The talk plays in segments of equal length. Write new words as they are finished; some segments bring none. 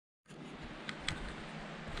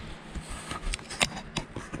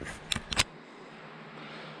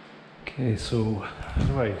Okay, so how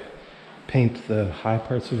do I paint the high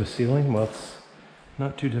parts of the ceiling? Well, it's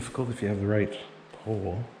not too difficult if you have the right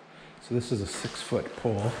pole. So this is a 6-foot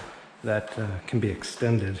pole that can be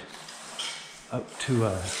extended up to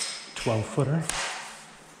a 12-footer.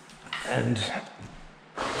 And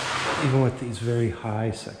even with these very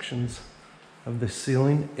high sections of the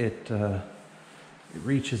ceiling, it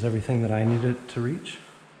reaches everything that I need it to reach.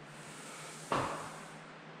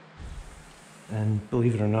 And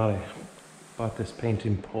believe it or not, I bought this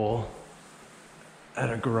painting pole at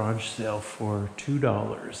a garage sale for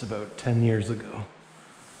 $2 about 10 years ago.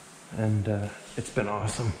 And it's been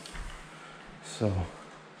awesome. So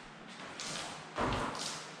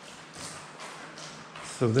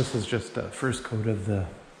this is just a first coat of the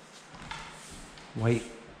white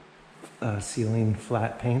ceiling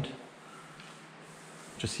flat paint.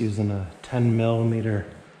 Just using a 10 millimeter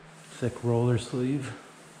thick roller sleeve.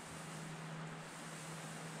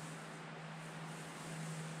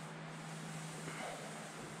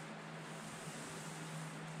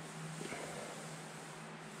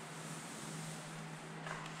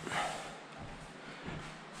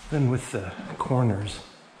 Then with the corners,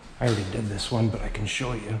 I already did this one, but I can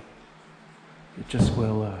show you. It just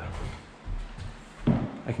will,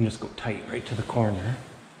 I can just go tight right to the corner.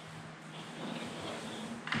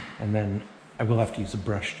 And then I will have to use a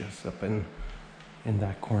brush just up in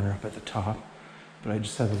that corner up at the top. But I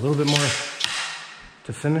just have a little bit more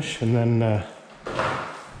to finish, and then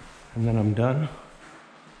I'm done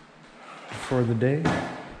for the day.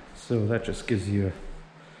 So that just gives you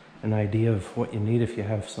an idea of what you need if you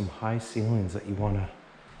have some high ceilings that you want to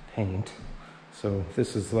paint. So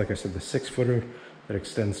this is, like I said, the 6-footer that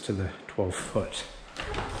extends to the 12-foot.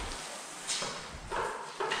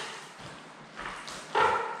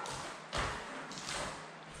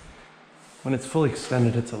 When it's fully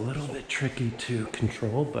extended, it's a little bit tricky to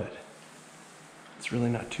control, but it's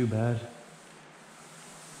really not too bad.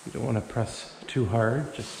 You don't want to press too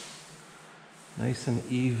hard, just nice and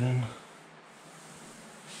even.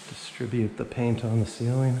 Distribute the paint on the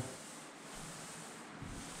ceiling.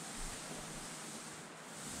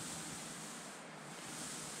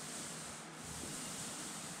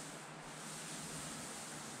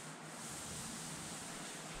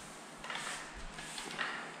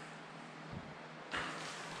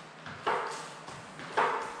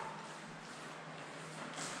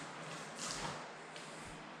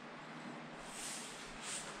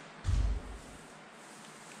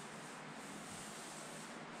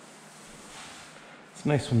 It's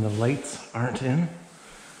nice when the lights aren't in.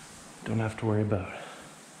 Don't have to worry about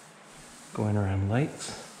going around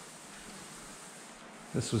lights.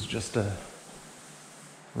 This was just a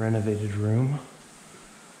renovated room.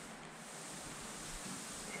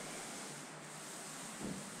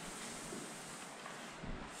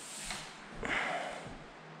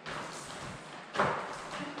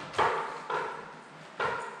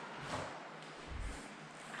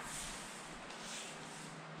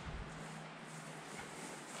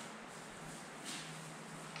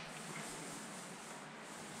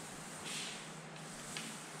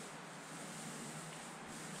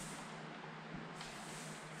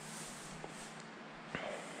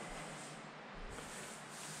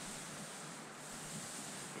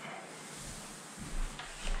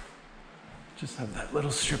 Just have that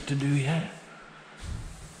little strip to do yet.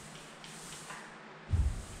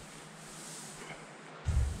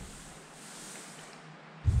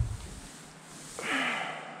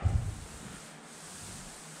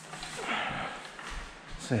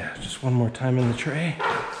 So yeah, just one more time in the tray.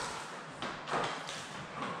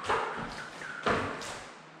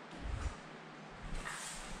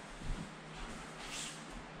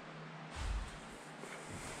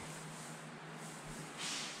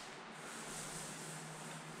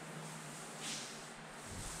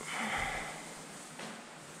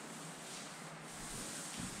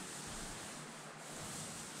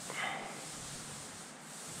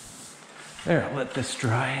 There, I'll let this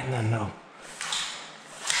dry and then I'll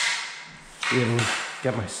be able to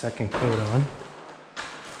get my second coat on.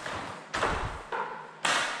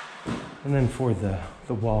 And then for the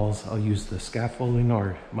walls, I'll use the scaffolding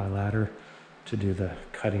or my ladder to do the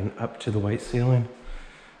cutting up to the white ceiling.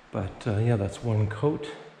 But yeah, that's one coat.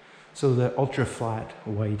 So the ultra flat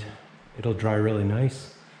white, it'll dry really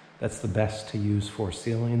nice. That's the best to use for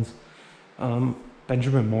ceilings.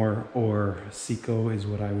 Benjamin Moore or Seco is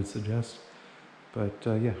what I would suggest. But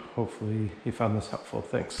yeah, hopefully you found this helpful.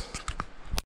 Thanks.